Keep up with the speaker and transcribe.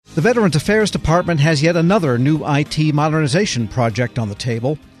The Veterans Affairs Department has yet another new IT modernization project on the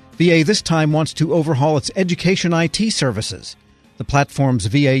table. VA this time wants to overhaul its education IT services, the platforms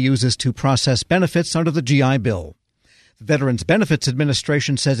VA uses to process benefits under the GI Bill. The Veterans Benefits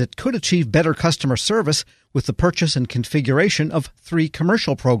Administration says it could achieve better customer service with the purchase and configuration of 3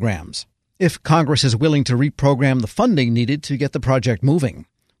 commercial programs, if Congress is willing to reprogram the funding needed to get the project moving.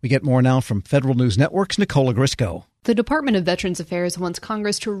 We get more now from Federal News Network's Nicola Grisco. The Department of Veterans Affairs wants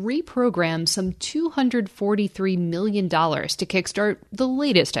Congress to reprogram some $243 million to kickstart the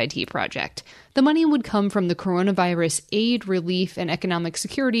latest IT project. The money would come from the Coronavirus Aid, Relief, and Economic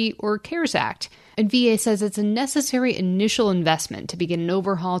Security, or CARES Act. And VA says it's a necessary initial investment to begin an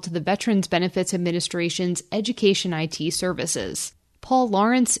overhaul to the Veterans Benefits Administration's education IT services. Paul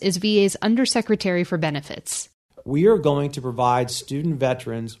Lawrence is VA's Undersecretary for Benefits. We are going to provide student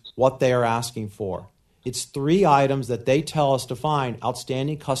veterans what they are asking for. It's 3 items that they tell us define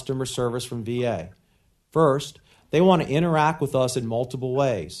outstanding customer service from VA. First, they want to interact with us in multiple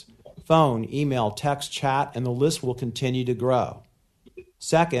ways: phone, email, text, chat, and the list will continue to grow.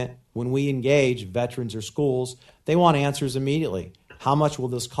 Second, when we engage veterans or schools, they want answers immediately. How much will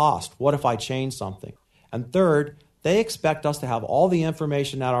this cost? What if I change something? And third, they expect us to have all the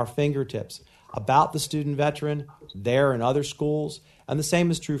information at our fingertips about the student veteran, their and other schools, and the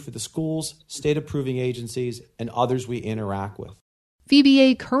same is true for the schools, state approving agencies, and others we interact with.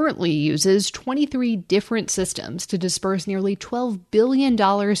 VBA currently uses 23 different systems to disperse nearly $12 billion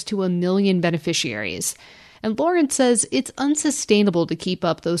to 1 million beneficiaries. And Lawrence says it's unsustainable to keep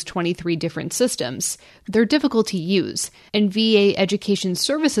up those 23 different systems. They're difficult to use, and VA Education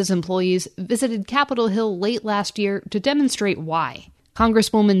Services employees visited Capitol Hill late last year to demonstrate why.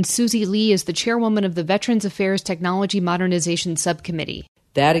 Congresswoman Susie Lee is the chairwoman of the Veterans Affairs Technology Modernization Subcommittee.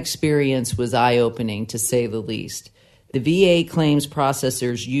 That experience was eye-opening, to say the least. The VA claims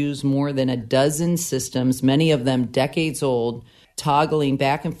processors use more than a dozen systems, many of them decades old, toggling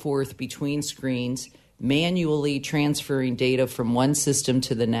back and forth between screens, manually transferring data from one system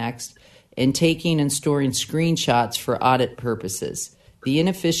to the next, and taking and storing screenshots for audit purposes. The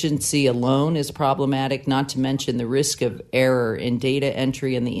inefficiency alone is problematic, not to mention the risk of error in data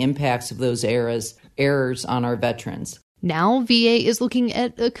entry and the impacts of those errors on our veterans. Now, VA is looking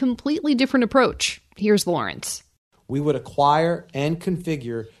at a completely different approach. Here's Lawrence. We would acquire and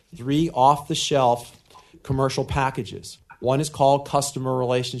configure 3 off-the-shelf commercial packages. One is called Customer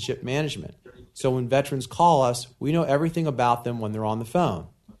Relationship Management. So when veterans call us, we know everything about them when they're on the phone.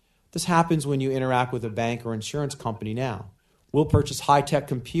 This happens when you interact with a bank or insurance company now. We'll purchase high-tech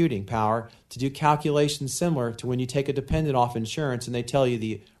computing power to do calculations similar to when you take a dependent off insurance and they tell you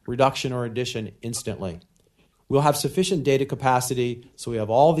the reduction or addition instantly. We'll have sufficient data capacity so we have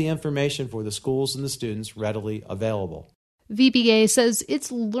all the information for the schools and the students readily available. VBA says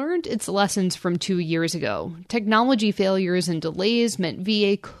it's learned its lessons from 2 years ago. Technology failures and delays meant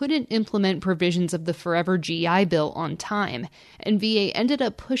VA couldn't implement provisions of the Forever GI Bill on time, and VA ended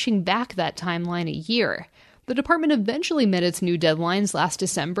up pushing back that timeline a year. The department eventually met its new deadlines last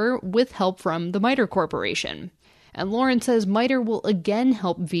December with help from the MITRE Corporation. And Lawrence says MITRE will again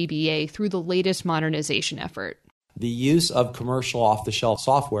help VBA through the latest modernization effort. The use of commercial off-the-shelf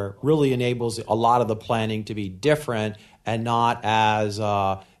software really enables a lot of the planning to be different and not as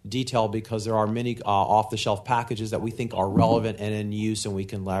detailed, because there are many off-the-shelf packages that we think are relevant and in use, and we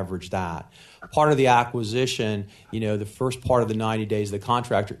can leverage that. Part of the acquisition, the first part of the 90 days of the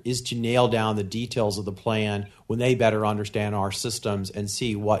contractor is to nail down the details of the plan when they better understand our systems and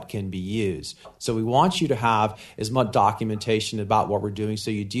see what can be used. So we want you to have as much documentation about what we're doing so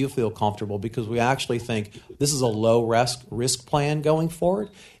you do feel comfortable, because we actually think this is a low-risk plan going forward.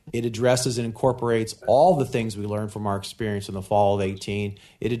 It addresses and incorporates all the things we learned from our experience in the fall of 2018.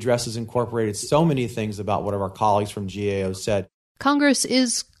 It addresses and incorporated so many things about what our colleagues from GAO said. Congress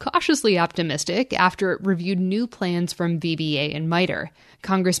is cautiously optimistic after it reviewed new plans from VBA and MITRE.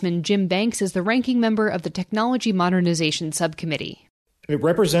 Congressman Jim Banks is the ranking member of the Technology Modernization Subcommittee. It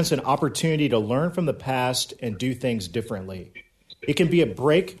represents an opportunity to learn from the past and do things differently. It can be a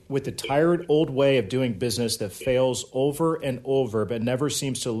break with the tired old way of doing business that fails over and over but never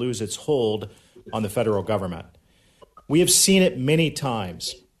seems to lose its hold on the federal government. We have seen it many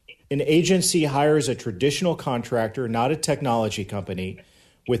times. An agency hires a traditional contractor, not a technology company,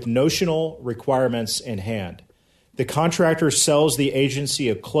 with notional requirements in hand. The contractor sells the agency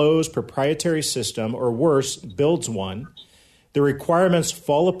a closed proprietary system, or worse, builds one. The requirements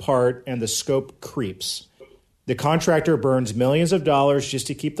fall apart and the scope creeps. The contractor burns millions of dollars just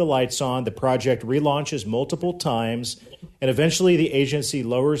to keep the lights on. The project relaunches multiple times, and eventually the agency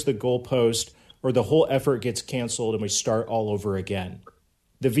lowers the goalpost, or the whole effort gets canceled and we start all over again.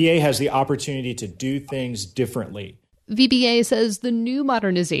 the VA has the opportunity to do things differently. VBA says the new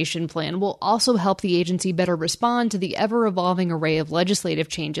modernization plan will also help the agency better respond to the ever-evolving array of legislative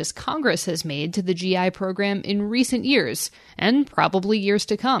changes Congress has made to the GI program in recent years, and probably years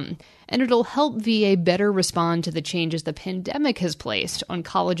to come. And it'll help VA better respond to the changes the pandemic has placed on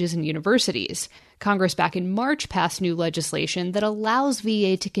colleges and universities. Congress back in March passed new legislation that allows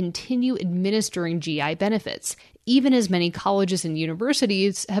VA to continue administering GI benefits, even as many colleges and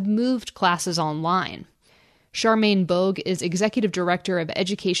universities have moved classes online. Charmaine Bogue is Executive Director of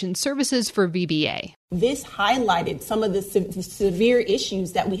Education Services for VBA. This highlighted some of the severe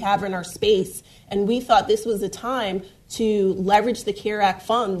issues that we have in our space, and we thought this was the time to leverage the CARE Act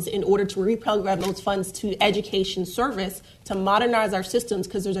funds in order to reprogram those funds to education service to modernize our systems,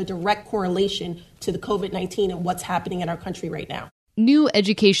 because there's a direct correlation to the COVID-19 and what's happening in our country right now. New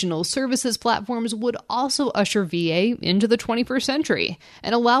educational services platforms would also usher VA into the 21st century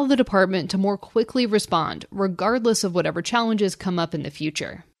and allow the department to more quickly respond, regardless of whatever challenges come up in the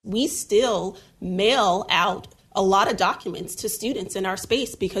future. We still mail out a lot of documents to students in our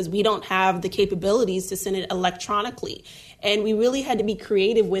space because we don't have the capabilities to send it electronically. And we really had to be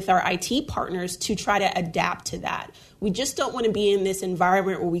creative with our IT partners to try to adapt to that. We just don't want to be in this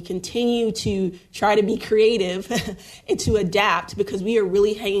environment where we continue to try to be creative and to adapt, because we are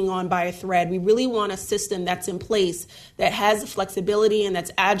really hanging on by a thread. We really want a system that's in place that has the flexibility and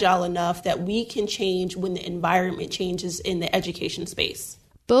that's agile enough that we can change when the environment changes in the education space.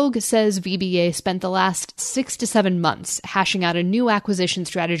 Bogue says VBA spent the last 6 to 7 months hashing out a new acquisition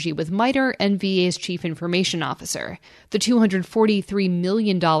strategy with MITRE and VA's Chief Information Officer. The $243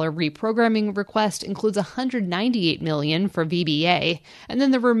 million reprogramming request includes $198 million for VBA, and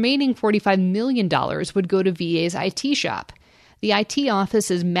then the remaining $45 million would go to VA's IT shop. The IT office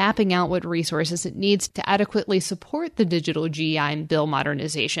is mapping out what resources it needs to adequately support the digital GI and bill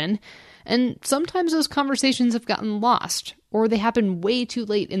modernization, and sometimes those conversations have gotten lost, or they happen way too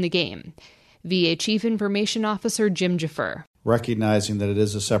late in the game. VA Chief Information Officer Jim Jaffer. Recognizing that it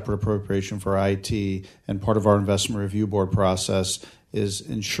is a separate appropriation for IT, and part of our investment review board process is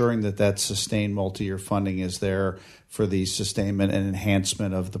ensuring that that sustained multi-year funding is there for the sustainment and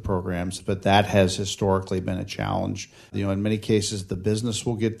enhancement of the programs. But that has historically been a challenge. In many cases, the business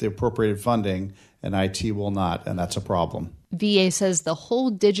will get the appropriated funding and IT will not, and that's a problem. VA says the whole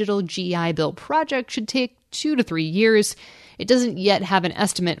digital GI Bill project should take 2 to 3 years. It doesn't yet have an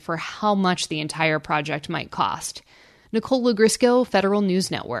estimate for how much the entire project might cost. Nicole Lugrisco, Federal News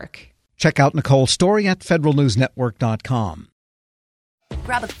Network. Check out Nicole's story at federalnewsnetwork.com.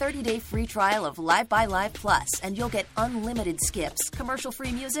 Grab a 30-day free trial of Live by Live Plus, and you'll get unlimited skips,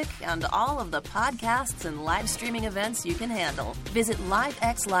 commercial-free music, and all of the podcasts and live streaming events you can handle. Visit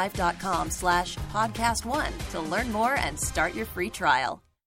livexlive.com/podcast1 to learn more and start your free trial.